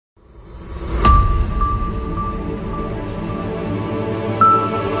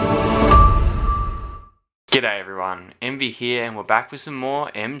G'day everyone, Envy here and we're back with some more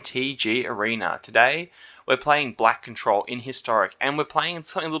MTG Arena. Today we're playing Black Control in Historic and we're playing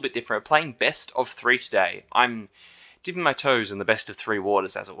something a little bit different. We're playing best of 3 today. I'm dipping my toes in the best of 3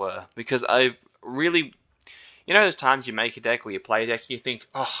 waters as it were because I've really, those times you make a deck or you play a deck you think,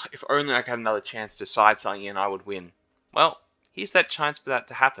 oh, if only I had another chance to side something in I would win. Well, here's that chance for that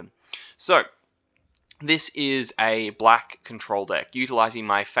to happen. So, this is a Black Control deck utilizing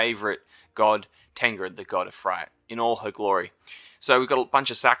my favorite god Tengrid, the god of fright, in all her glory. So we've got a bunch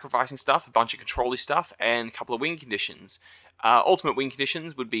of sacrificing stuff, a bunch of controlling stuff, and a couple of win conditions. Ultimate win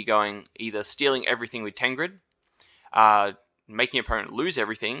conditions would be going either stealing everything with Tengrid, making your opponent lose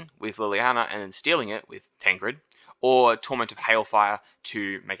everything with Liliana and then stealing it with Tengrid, or Torment of Hailfire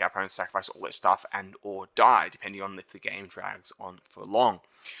to make our opponent sacrifice all their stuff and or die, depending on if the game drags on for long.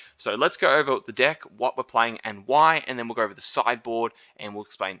 So let's go over the deck, what we're playing and why, and then we'll go over the sideboard and we'll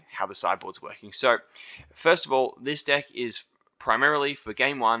explain how the sideboard's working. So first of all, this deck is primarily for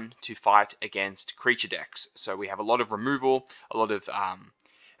game 1 to fight against creature decks. So we have a lot of removal, a lot of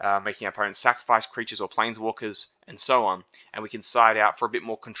making our opponents sacrifice creatures or planeswalkers, and so on. And we can side out for a bit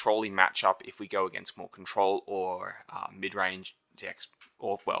more controlling matchup if we go against more control or mid-range decks,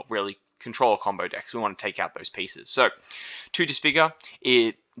 or, well, really control or combo decks. We want to take out those pieces. So, to disfigure,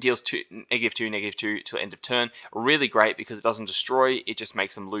 it deals -2/-2 till end of turn. Really great because it doesn't destroy, it just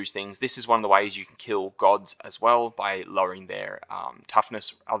makes them lose things. This is one of the ways you can kill gods as well by lowering their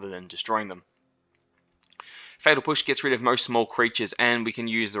toughness other than destroying them. Fatal Push gets rid of most small creatures, and we can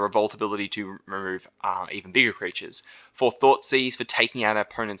use the Revolt ability to remove even bigger creatures. For Thoughtseize for taking out our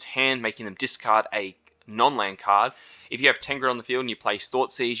opponent's hand, making them discard a non-land card. If you have Tengrid on the field and you play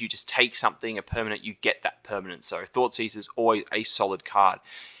Thoughtseize, you just take something, a permanent, you get that permanent. So Thoughtseize is always a solid card.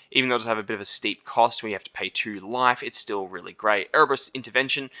 Even though it does have a bit of a steep cost, we have to pay 2 life, it's still really great. Erebus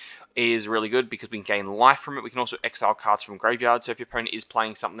Intervention is really good because we can gain life from it. We can also exile cards from graveyard, so if your opponent is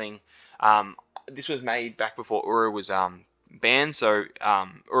playing something, this was made back before Uru was banned, so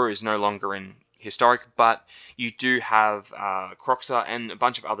Uru is no longer in Historic, but you do have Croxa and a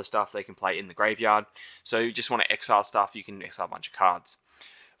bunch of other stuff they can play in the graveyard. So you just want to exile stuff, you can exile a bunch of cards.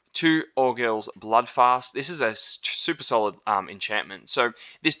 2 Orgil's Bloodfast. This is a super solid enchantment. So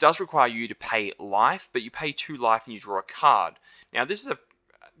this does require you to pay life, but you pay 2 life and you draw a card. Now this is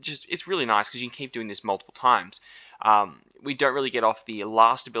it's really nice because you can keep doing this multiple times. We don't really get off the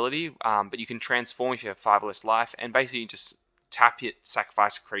last ability, but you can transform if you have 5 or less life, and basically just tap it,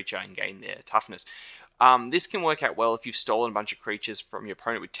 sacrifice a creature, and gain their toughness. This can work out well if you've stolen a bunch of creatures from your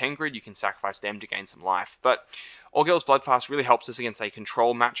opponent with Tengrid. You can sacrifice them to gain some life. But Orgil's Bloodfast really helps us against a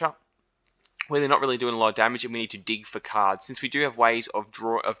control matchup where they're not really doing a lot of damage and we need to dig for cards. Since we do have ways of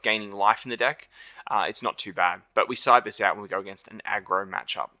gaining life in the deck, it's not too bad. But we side this out when we go against an aggro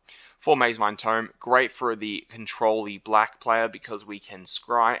matchup. 4 Mazemind Tome, great for the control-y black player because we can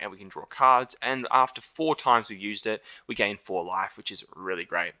scry and we can draw cards, and after 4 times we've used it, we gain 4 life, which is really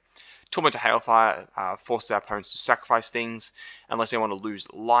great. Torment of Hailfire forces our opponents to sacrifice things unless they want to lose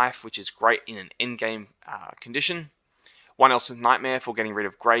life, which is great in an endgame condition. 1 Elspeth's Nightmare for getting rid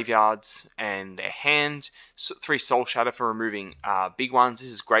of graveyards and their hand. 3 Soul Shatter for removing big ones.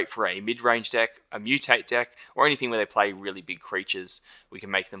 This is great for a mid-range deck, a mutate deck, or anything where they play really big creatures. We can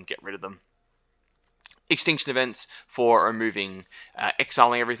make them get rid of them. Extinction Events for removing,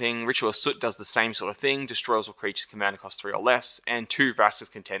 exiling everything. Ritual Soot does the same sort of thing, destroys all creatures command cost 3 or less, and 2 Vraska's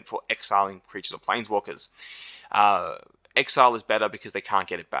Content for exiling creatures or planeswalkers. Exile is better because they can't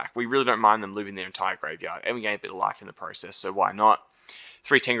get it back. We really don't mind them losing their entire graveyard, and we gain a bit of life in the process, so why not?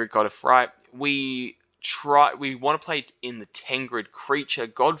 3 Tengrid God of Fright. We want to play in the Tengrid creature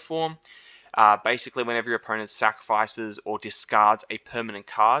god form. Basically, whenever your opponent sacrifices or discards a permanent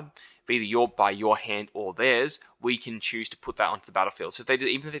card, either by your hand or theirs, we can choose to put that onto the battlefield. So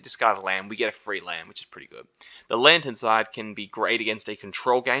even if they discard a land, we get a free land, which is pretty good. The Lantern side can be great against a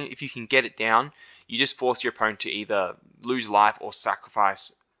control game. If you can get it down, you just force your opponent to either lose life or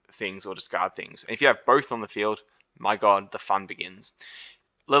sacrifice things or discard things. And if you have both on the field, my god, the fun begins.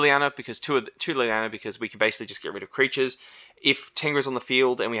 Liliana, because two Liliana, because we can basically just get rid of creatures. If Tengrid's on the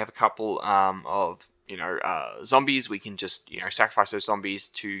field and we have a couple of zombies, we can just sacrifice those zombies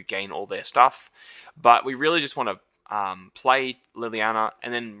to gain all their stuff. But we really just want to play Liliana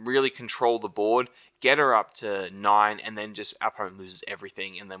and then really control the board, get her up to 9, and then just our opponent loses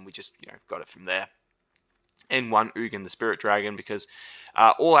everything, and then we just got it from there. And 1 Ugin the Spirit Dragon, because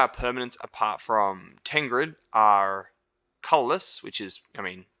all our permanents apart from Tengrid are colorless, which is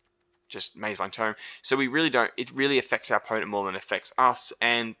just Mazemind Tome. So we really don't. It really affects our opponent more than it affects us,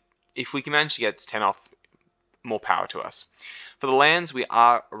 and if we can manage to get 10 off more power to us. For the lands, we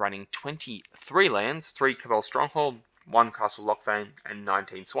are running 23 lands, 3 Cabal Stronghold, 1 Castle Lockthane, and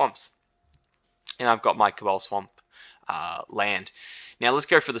 19 Swamps. And I've got my Cabal Swamp land. Now let's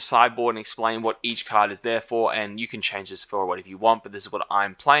go for the sideboard and explain what each card is there for, and you can change this for whatever you want, but this is what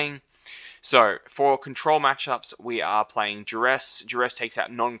I'm playing. So for control matchups, we are playing Duress. Duress takes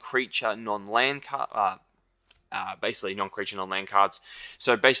out non-creature, non-land card, basically non-creature, non-land cards.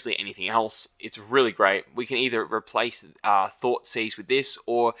 So basically anything else. It's really great. We can either replace Thoughtseize with this,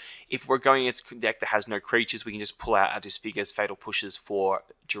 or if we're going against a deck that has no creatures, we can just pull out our Disfigures, Fatal Pushes for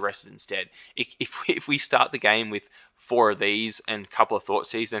Duresses instead. If we start the game with 4 of these and a couple of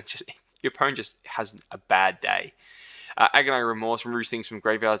Thoughtseize, then your opponent just has a bad day. Agonizing Remorse removes things from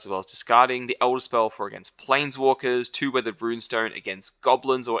graveyards as well as discarding. The Elder Spell for against Planeswalkers. 2 Weathered Runestone against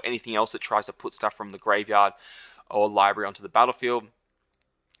Goblins or anything else that tries to put stuff from the graveyard or library onto the battlefield.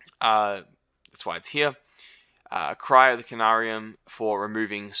 That's why it's here. Cry of the Canarium for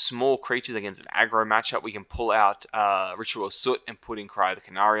removing small creatures against an aggro matchup. We can pull out Ritual of Soot and put in Cry of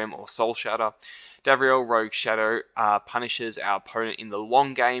the Canarium or Soul Shatter. Davriel Rogue Shadow punishes our opponent in the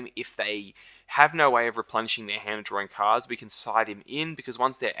long game. If they have no way of replenishing their hand and drawing cards, we can side him in, because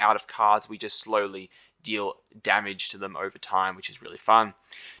once they're out of cards, we just slowly deal damage to them over time, which is really fun.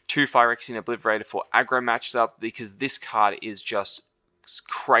 2 Phyrexian Obliterator for aggro matchup, because this card is just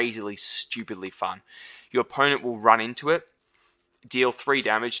crazily, stupidly fun. Your opponent will run into it, deal 3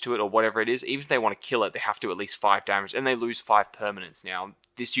 damage to it or whatever it is. Even if they want to kill it, they have to at least 5 damage, and they lose 5 permanents. Now,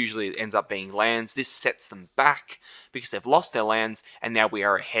 this usually ends up being lands. This sets them back because they've lost their lands, and now we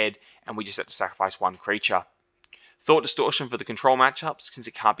are ahead, and we just have to sacrifice 1 creature. Thought Distortion for the control matchups. Since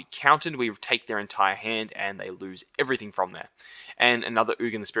it can't be countered, we take their entire hand, and they lose everything from there. And another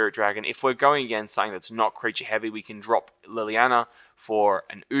Ugin the Spirit Dragon. If we're going against something that's not creature heavy, we can drop Liliana for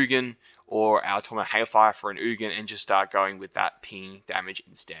an Ugin, or our Torment Hailfire for an Ugin, and just start going with that pinging damage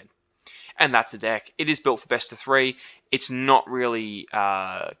instead. And that's the deck. It is built for best of 3. It's not really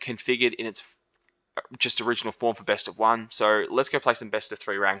configured in its just original form for best of 1. So let's go play some best of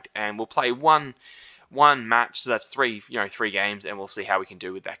 3 ranked, and we'll play one match. So that's 3 games, and we'll see how we can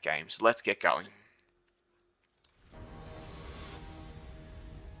do with that game. So let's get going.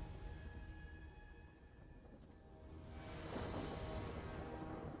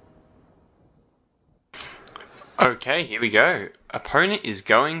 Okay, here we go. Opponent is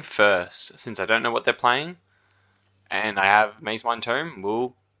going first. Since I don't know what they're playing, and I have Maze Mind Tome,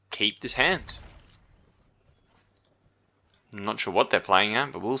 we'll keep this hand. I'm not sure what they're playing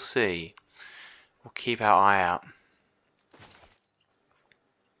at, but we'll see. We'll keep our eye out.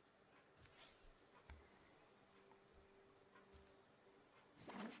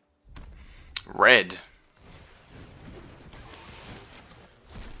 Red.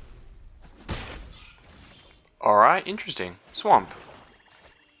 Alright, interesting. Swamp.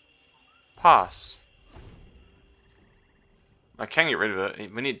 Pass. I can get rid of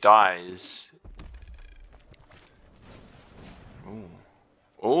it. When it dies...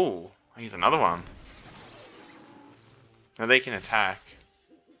 Ooh. Ooh. Here's another one. Now they can attack.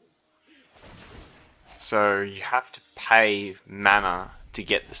 So you have to pay mana to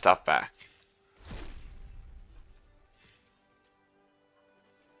get the stuff back.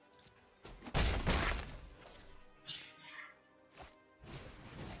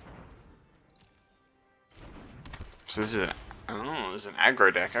 So this is this is an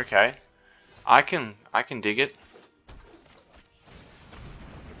aggro deck. Okay, I can dig it.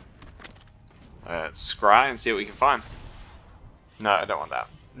 Let's scry and see what we can find. No, I don't want that.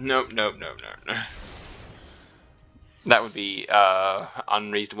 Nope. That would be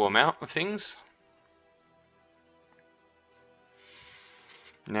unreasonable amount of things.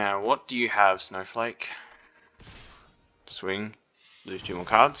 Now, what do you have, Snowflake? Swing, lose 2 more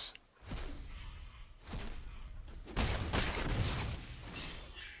cards.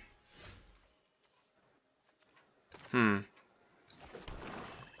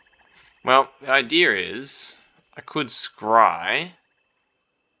 Well, the idea is I could scry.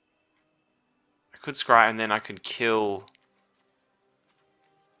 And then I could kill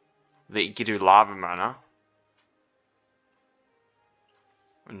the Gidu Lava Mana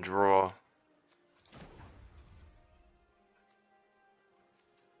and draw.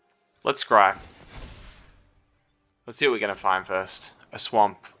 Let's scry. Let's see what we're going to find first. A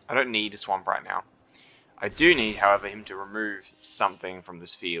swamp. I don't need a swamp right now. I do need, however, him to remove something from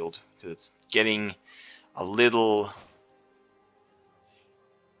this field, because it's getting a little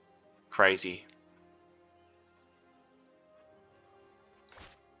crazy.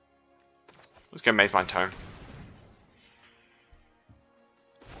 Let's go Maze Mind Tome.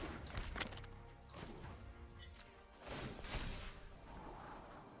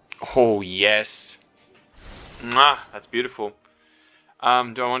 Oh, yes. Mwah, that's beautiful. Do I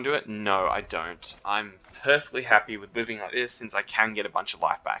want to do it? No, I don't. I'm perfectly happy with living like this since I can get a bunch of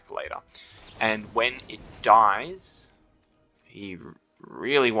life back later. And when it dies, he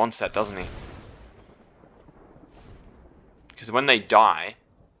really wants that, doesn't he? Because when they die,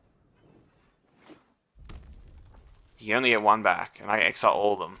 you only get one back, and I exile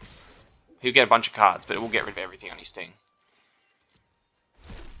all of them. He'll get a bunch of cards, but it will get rid of everything on his thing.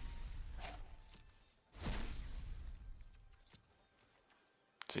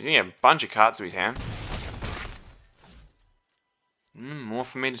 So he's gonna get a bunch of cards to his hand. More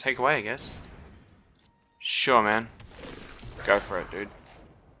for me to take away, I guess. Sure, man. Go for it, dude.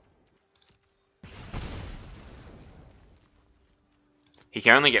 He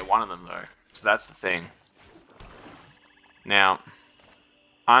can only get one of them, though. So that's the thing. Now,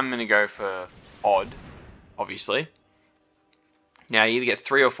 I'm going to go for odd, obviously. Now, you either get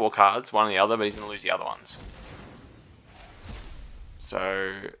 3 or 4 cards, one or the other, but he's going to lose the other ones.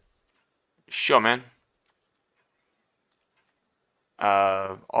 So, sure, man.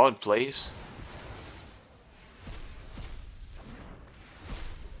 Odd, please.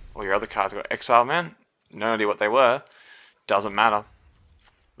 All your other cards got exile, man. No idea what they were. Doesn't matter.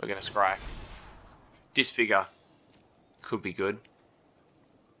 We're going to scry. Disfigure. Could be good.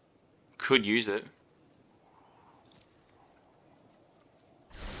 Could use it.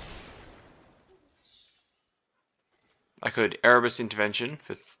 I could Erebus Intervention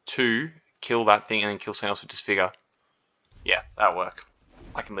for 2, kill that thing, and then kill something else with Disfigure. Yeah, that'll work.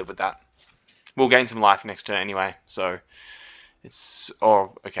 I can live with that. We'll gain some life next turn anyway, so it's...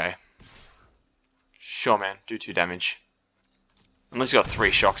 Oh, okay. Sure, man. Do 2 damage. Unless he got 3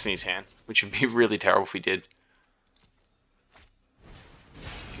 shocks in his hand, which would be really terrible if he did.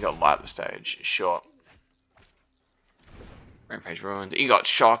 He got light at the stage. Sure. Rampage ruined. He got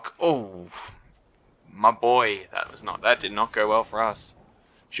shock. Oh, my boy. That did not go well for us.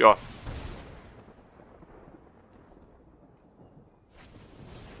 Sure.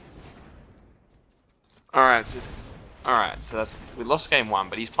 Alright, so that's... We lost game 1,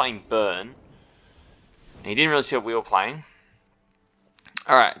 but he's playing Burn. And he didn't really see what we were playing.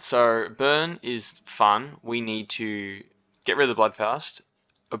 Alright, so Burn is fun. We need to get rid of the Bloodfast.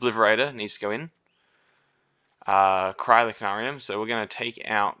 Obliterator needs to go in. Cry the Canarium. So we're going to take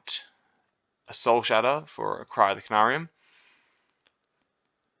out a Soul Shatter for a Cry the Canarium.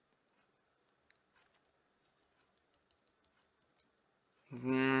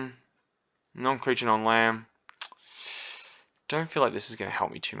 Non-creature, non-lamb. Don't feel like this is going to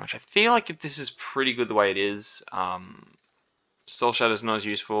help me too much. I feel like this is pretty good the way it is. Soul Shatter is not as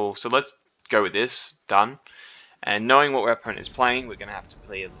useful. So let's go with this. Done. And knowing what our opponent is playing, we're going to have to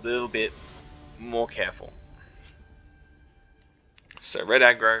play a little bit more careful. So red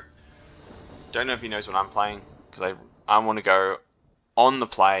aggro. Don't know if he knows what I'm playing, because I want to go on the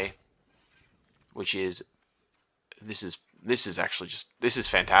play, which is this is actually just, this is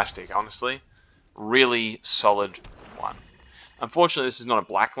fantastic, honestly. Really solid one. Unfortunately, this is not a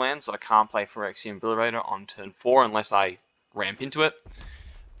black land, so I can't play Phyrexian Obliterator on turn 4 unless I ramp into it.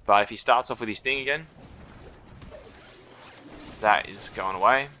 But if he starts off with his thing again, that is going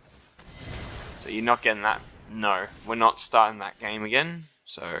away. So you're not getting that. No, we're not starting that game again.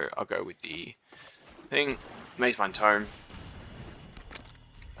 So I'll go with the thing. Maze Mind Tome.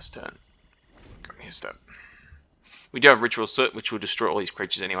 Last turn. Go here, step. We do have Ritual Soot, which will destroy all these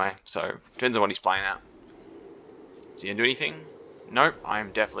creatures anyway. So depends on what he's playing at. Is he gonna do anything? Nope. I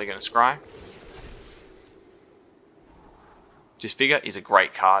am definitely gonna scry. Disfigure is a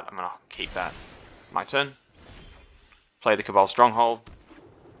great card. I'm gonna keep that. My turn. Play the Cabal Stronghold.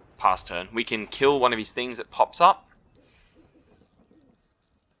 Pass turn. We can kill one of his things that pops up.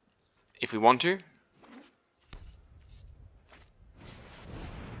 If we want to.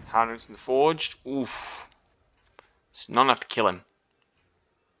 Harness and Forged. Oof. It's not enough to kill him.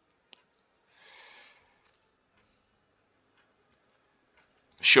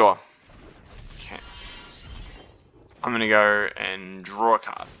 Sure. Okay. I'm going to go and draw a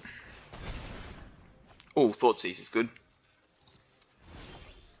card. Oh, Thoughtseize is good.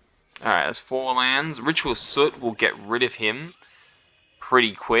 Alright, that's 4 lands. Ritual Soot will get rid of him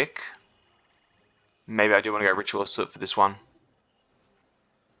pretty quick. Maybe I do want to go Ritual Soot for this one.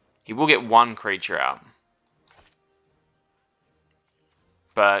 He will get 1 creature out.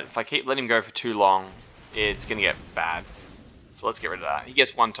 But if I keep letting him go for too long, it's going to get bad. So let's get rid of that. He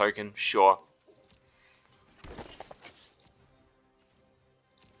gets 1 token, sure.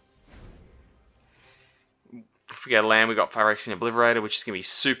 If we get a land, we got Phyrexian Obliterator, which is going to be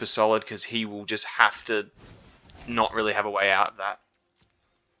super solid because he will just have to not really have a way out of that.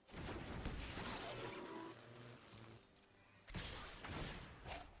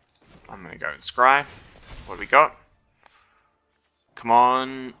 I'm going to go and scry. What do we got? Come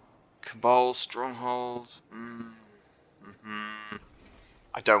on. Cabal, Stronghold.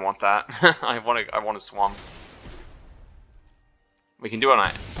 I don't want that. I want a swamp. We can do it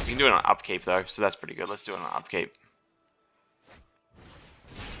on upkeep though, so that's pretty good. Let's do it on upkeep.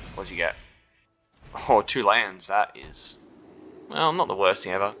 What'd you get? Oh, 2 lands. That is, well, not the worst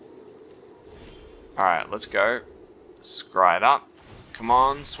thing ever. Alright, let's go. Scry it up. Come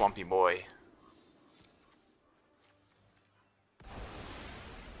on, Swampy boy.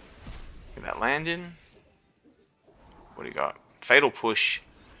 Get that land in. What do you got? Fatal Push.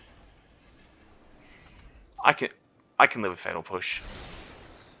 I can live with Fatal Push.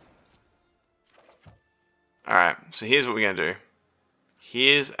 Alright, so here's what we're going to do.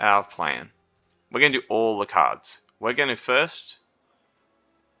 Here's our plan. We're going to do all the cards. We're going to first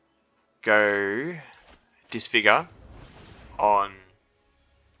go Disfigure on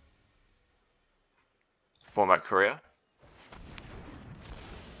Wombat Courier.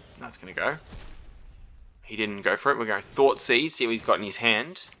 That's going to go. He didn't go for it. We're going to Thoughtseize, see what he's got in his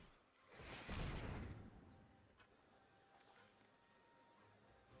hand.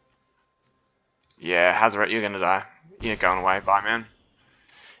 Yeah, Hazaret, you're going to die. You're going away. Bye, man.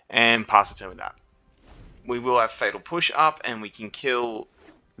 And pass the turn with that. We will have Fatal Push up, and we can kill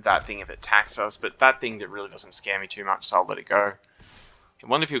that thing if it attacks us, but that thing that really doesn't scare me too much, so I'll let it go. I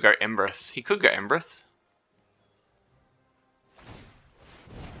wonder if he'll go Embreth. He could go Embreth.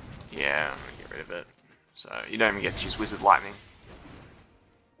 Yeah, I'm going to get rid of it. So you don't even get to use Wizard Lightning.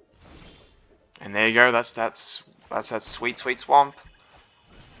 And there you go, that's that sweet, sweet swamp.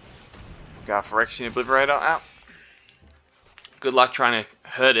 Go for Phyrexian Obliterator out. Good luck trying to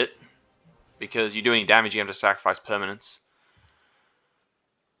hurt it, because you do any damage, you have to sacrifice permanents.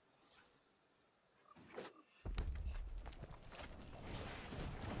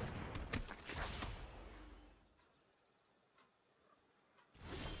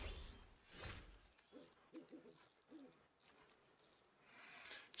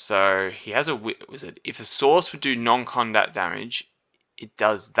 So he has a, was it, if a source would do non-combat damage, it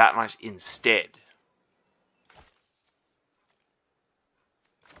does that much instead.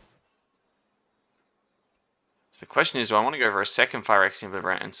 So the question is, do I want to go for a second Phyrexian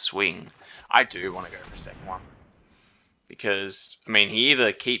Obliterator and swing? I do want to go for a second one. Because, I mean, he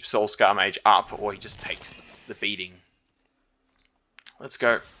either keeps Soulscar Mage up, or he just takes the beating. Let's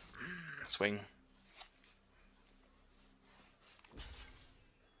go. Swing.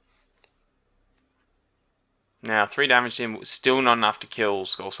 Now, 3 damage to him was still not enough to kill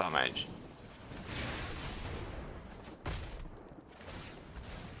Soulscar Mage.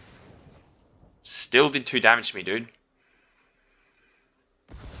 Still did 2 damage to me, dude.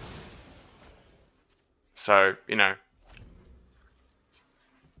 So, you know.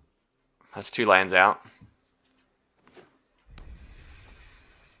 That's 2 lands out.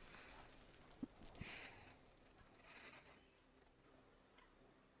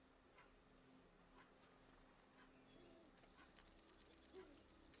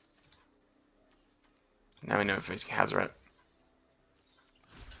 Now we know if he's Hazaret.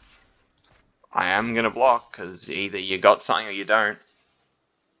 I am going to block, because either you got something or you don't.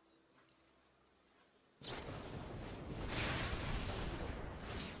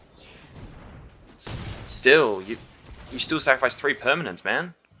 Still, you still sacrifice 3 permanents,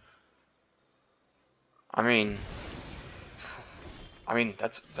 man. I mean,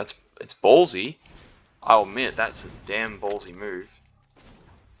 it's ballsy. I'll admit, that's a damn ballsy move.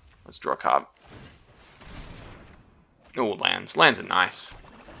 Let's draw a card. Oh, lands. Lands are nice.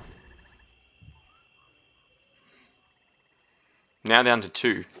 Now down to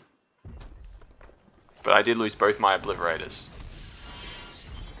 2. But I did lose both my Obliterators.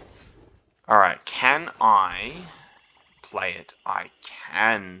 Alright, can I play it? I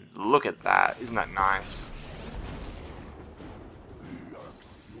can. Look at that. Isn't that nice?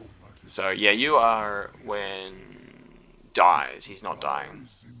 So, yeah, you are when dies. He's not dying.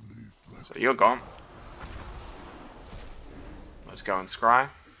 So you're gone. Let's go and scry.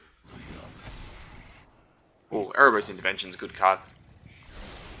 Oh, Erebos Intervention's a good card.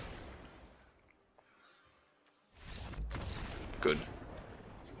 Good.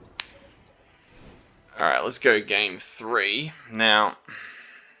 Alright, let's go game 3. Now,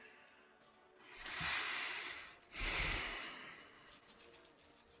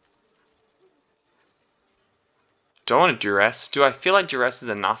 do I want to Duress? Do I feel like Duress is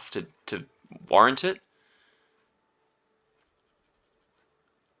enough to warrant it?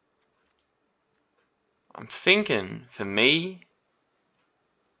 I'm thinking, for me,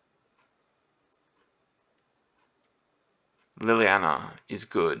 Liliana is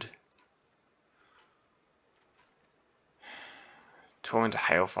good. Torment to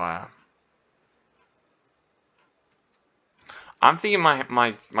Hailfire. I'm thinking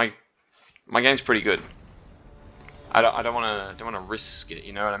my game's pretty good. I don't wanna risk it,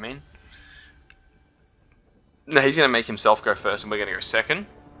 you know what I mean? No, he's gonna make himself go first and we're gonna go second.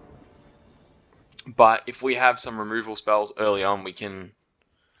 But if we have some removal spells early on, we can...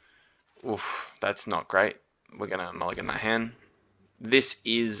 Oof, that's not great. We're gonna mulligan that hand. This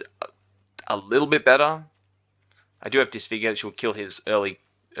is a little bit better. I do have Disfigure, which will kill his early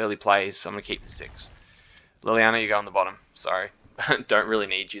plays, so I'm gonna keep the 6. Liliana, you go on the bottom. Sorry. Don't really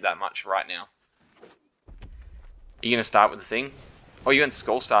need you that much right now. Are you gonna start with the thing? Oh, you went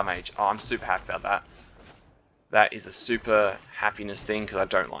Skullstar Mage. Oh, I'm super happy about that. That is a super happiness thing because I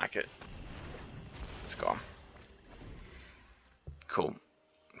don't like it. It's gone. Cool.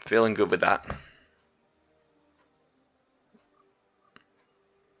 Feeling good with that.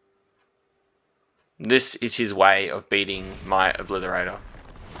 This is his way of beating my Obliterator.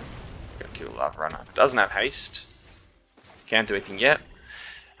 Go kill Lava Runner. Doesn't have haste. Can't do anything yet.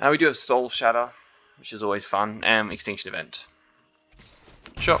 We do have Soul Shatter, which is always fun, and Extinction Event.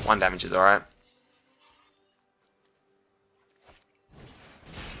 Sure, 1 damage is alright.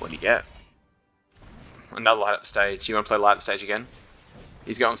 What do you get? Another light up stage. You want to play light up stage again?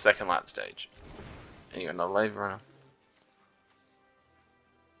 He's going second light up stage. And you got another Lava Runner.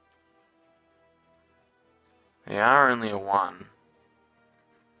 They are only a 1.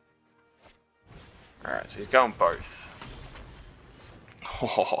 Alright, so he's going both.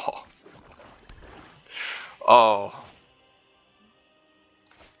 Oh. Oh.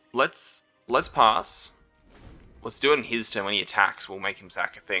 Let's pass. Let's do it in his turn. When he attacks, we'll make him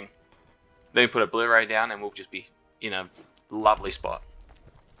sack a thing. Then we put a Blu-ray down and we'll just be in a lovely spot.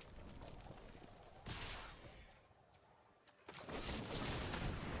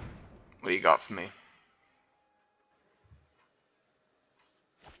 What do you got for me?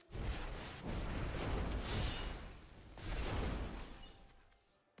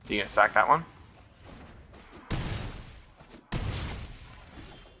 You gonna sack that one?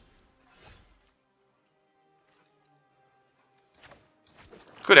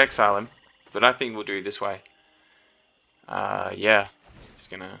 Could exile him, but I think we'll do it this way. Yeah. Just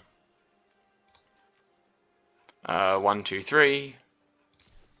gonna 1, 2, 3.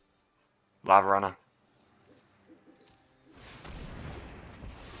 Lava Runner.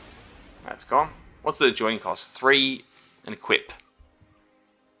 That's gone. What's the joining cost? 3 and equip.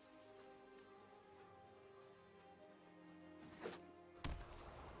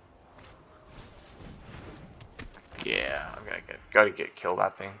 Yeah, I'm gonna gotta kill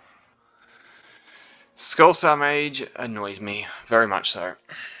that thing. Skullstar Mage annoys me very much so.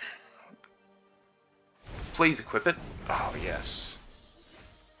 Please equip it. Oh yes.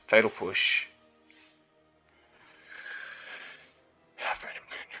 Fatal Push.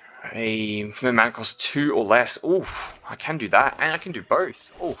 A mana cost 2 or less. Oof, I can do that, and I can do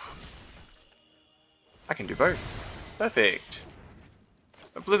both. Oof. I can do both. Perfect.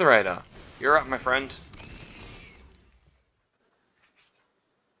 Obliterator, you're up, my friend.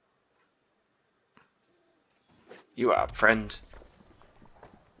 You are up, friend.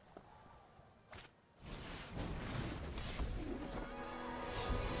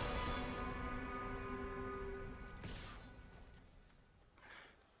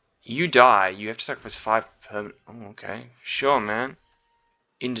 You die, you have to sacrifice 5 permanent. Oh, okay. Sure, man.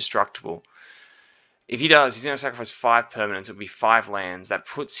 Indestructible. If he does, he's going to sacrifice 5 permanents. It'll be 5 lands. That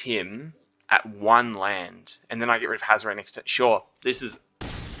puts him at 1 land. And then I get rid of Hazoret next turn. Sure, this is...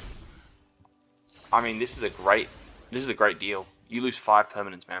 I mean, this is a great deal. You lose 5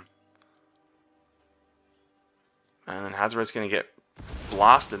 permanents, man. And then Hazoret's going to get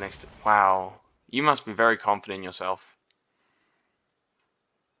blasted next... Wow. You must be very confident in yourself.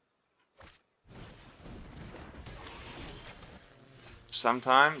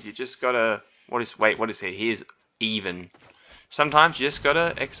 Sometimes you just gotta... what is he? He is even. Sometimes you just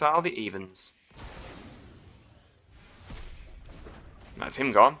gotta exile the evens. That's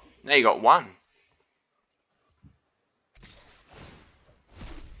him gone. Now you got 1.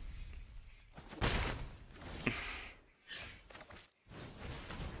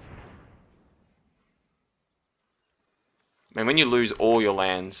 I mean, when you lose all your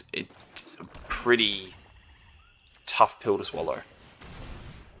lands, it's a pretty tough pill to swallow.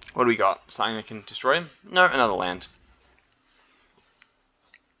 What do we got? Something that can destroy him? No, another land.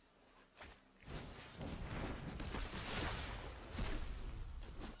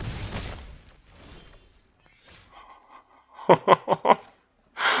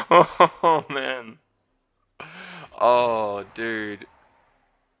 Oh, man. Oh, dude.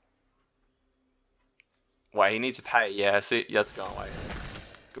 Wait, he needs to pay. Yeah, see, yeah, it's going away.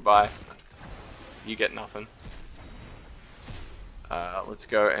 Goodbye. You get nothing. Let's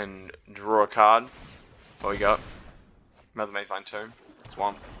go and draw a card. What we got? Another Mayfine Tomb.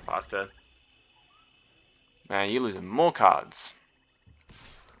 Swamp. Pass turn. Man, you're losing more cards.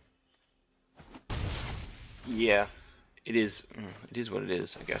 Yeah, it is. It is what it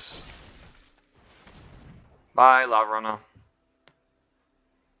is, I guess. Bye, Lava Runner.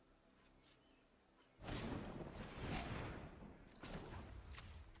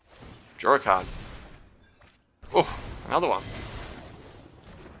 Draw a card. Oh, another one.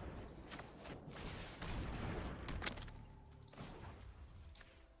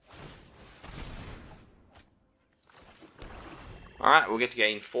 Alright, we'll get to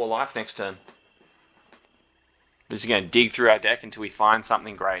gain 4 life next turn. We're just going to dig through our deck until we find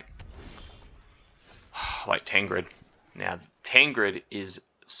something great. Like Tengrid. Now, Tengrid is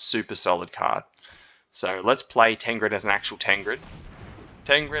super solid card. So let's play Tengrid as an actual Tengrid.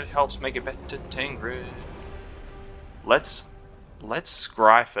 Tengrid helps make a better Tengrid. Let's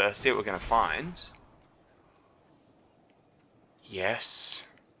scry first, see what we're going to find. Yes.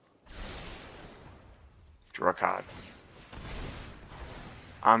 Draw a card.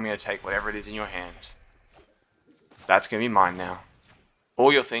 I'm going to take whatever it is in your hand. That's going to be mine now.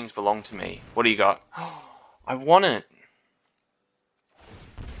 All your things belong to me. What do you got? I want it.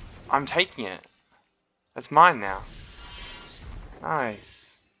 I'm taking it. That's mine now.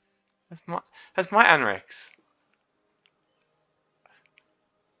 Nice. That's my Anrex.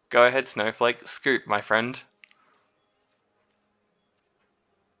 Go ahead, Snowflake. Scoop, my friend.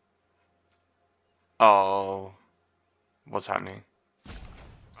 Oh. What's happening?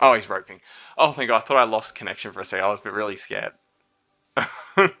 Oh, he's roping. Oh, thank God. I thought I lost connection for a second. I was really scared.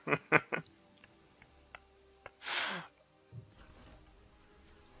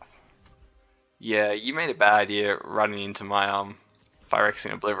 Yeah, you made a bad idea running into my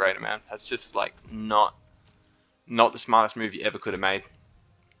Phyrexian Obliterator, man. That's just like not the smartest move you ever could have made.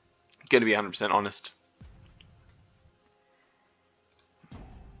 Gonna be 100% honest.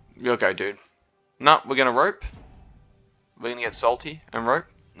 You'll go, dude. No, we're gonna rope. We're gonna get salty and rope.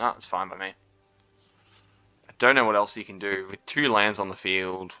 No, it's fine by me. I don't know what else you can do. With 2 lands on the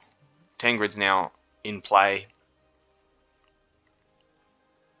field, Tengrid's now in play.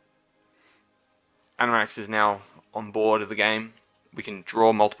 Anorax is now on board of the game. We can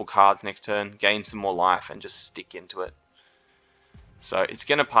draw multiple cards next turn, gain some more life, and just stick into it. So it's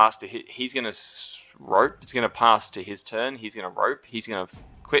going to pass to he's going to rope. It's going to pass to his turn. He's going to rope. He's going to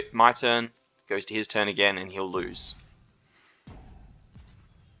quit my turn. Goes to his turn again, and he'll lose.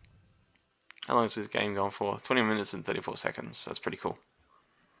 How long is this game going for? 20 minutes and 34 seconds. That's pretty cool.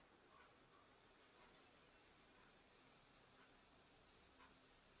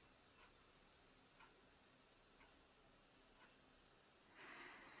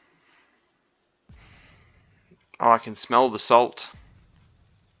 Oh, I can smell the salt.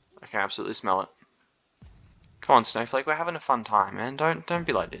 I can absolutely smell it. Come on, Snowflake, we're having a fun time, man. Don't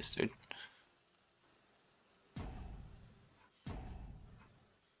be like this, dude.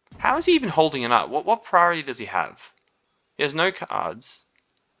 How is he even holding it up? What priority does he have? He has no cards.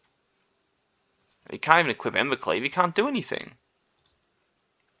 He can't even equip Embercleave. He can't do anything.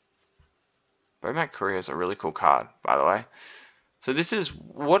 Bomac Courier is a really cool card, by the way. So this is,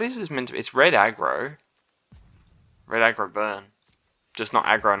 what is this meant to be? It's red aggro. Red aggro burn. Just not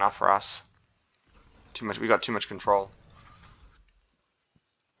aggro enough for us. Too much. We got too much control.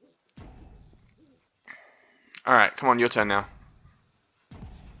 Alright, come on, your turn now.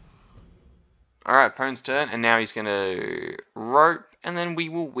 Alright, opponent's turn, and now he's gonna rope, and then we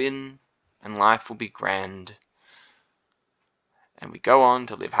will win, and life will be grand. And we go on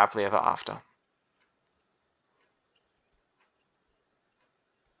to live happily ever after.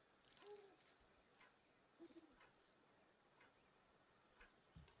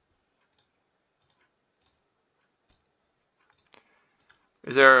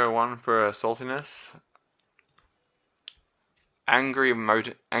 Is there a one for saltiness? Angry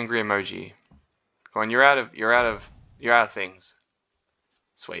emoji. Go on, you're out of things.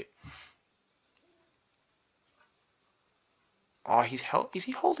 Sweet. Oh, is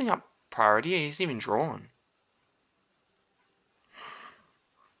he holding up priority? He isn't even drawn.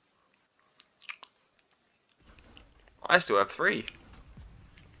 I still have 3.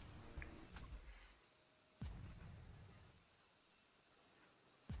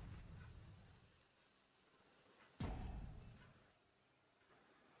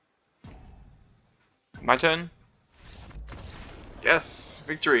 My turn? Yes,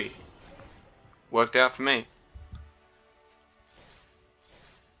 victory. Worked out for me.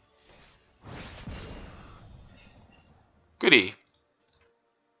 Goodie.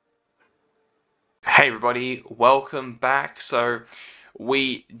 Hey everybody, welcome back. So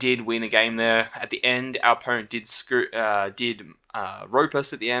we did win a game there at the end. Our opponent did rope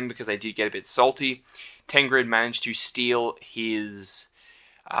us at the end because they did get a bit salty. Tengrid managed to steal his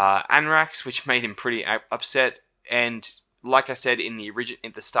Anrax, which made him pretty upset. And like I said in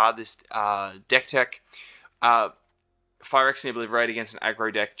the start of this deck tech, Phyrexian Obliterate against an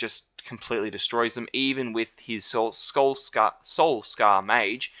aggro deck just completely destroys them. Even with his Soul Scar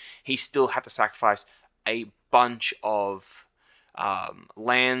Mage, he still had to sacrifice a bunch of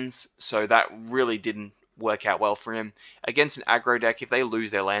lands, so that really didn't work out well for him. Against an aggro deck, if they lose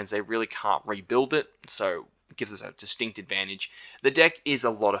their lands, they really can't rebuild it, so it gives us a distinct advantage. The deck is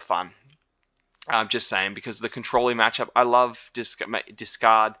a lot of fun. I'm just saying, because of the controlling matchup, I love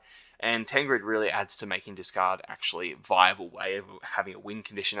discard, and Tengrid really adds to making discard actually a viable way of having a win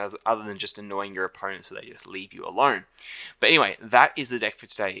condition other than just annoying your opponent so they just leave you alone. But anyway, that is the deck for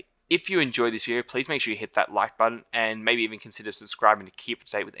today. If you enjoyed this video, please make sure you hit that like button and maybe even consider subscribing to keep up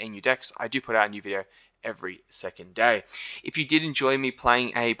to date with any new decks. I do put out a new video every second day. If you did enjoy me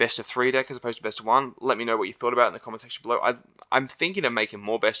playing a best of 3 deck as opposed to best of 1, let me know what you thought about it in the comment section below. I'm thinking of making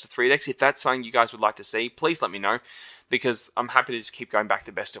more best of 3 decks. If that's something you guys would like to see, please let me know, because I'm happy to just keep going back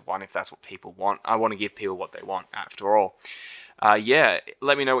to best of 1 if that's what people want. I want to give people what they want after all. Yeah,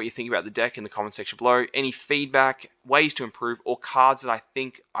 let me know what you think about the deck in the comment section below. Any feedback, ways to improve, or cards that I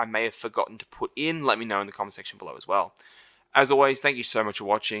think I may have forgotten to put in, let me know in the comment section below as well. As always, thank you so much for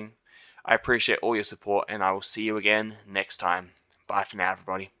watching. I appreciate all your support, and I will see you again next time. Bye for now,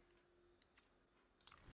 everybody.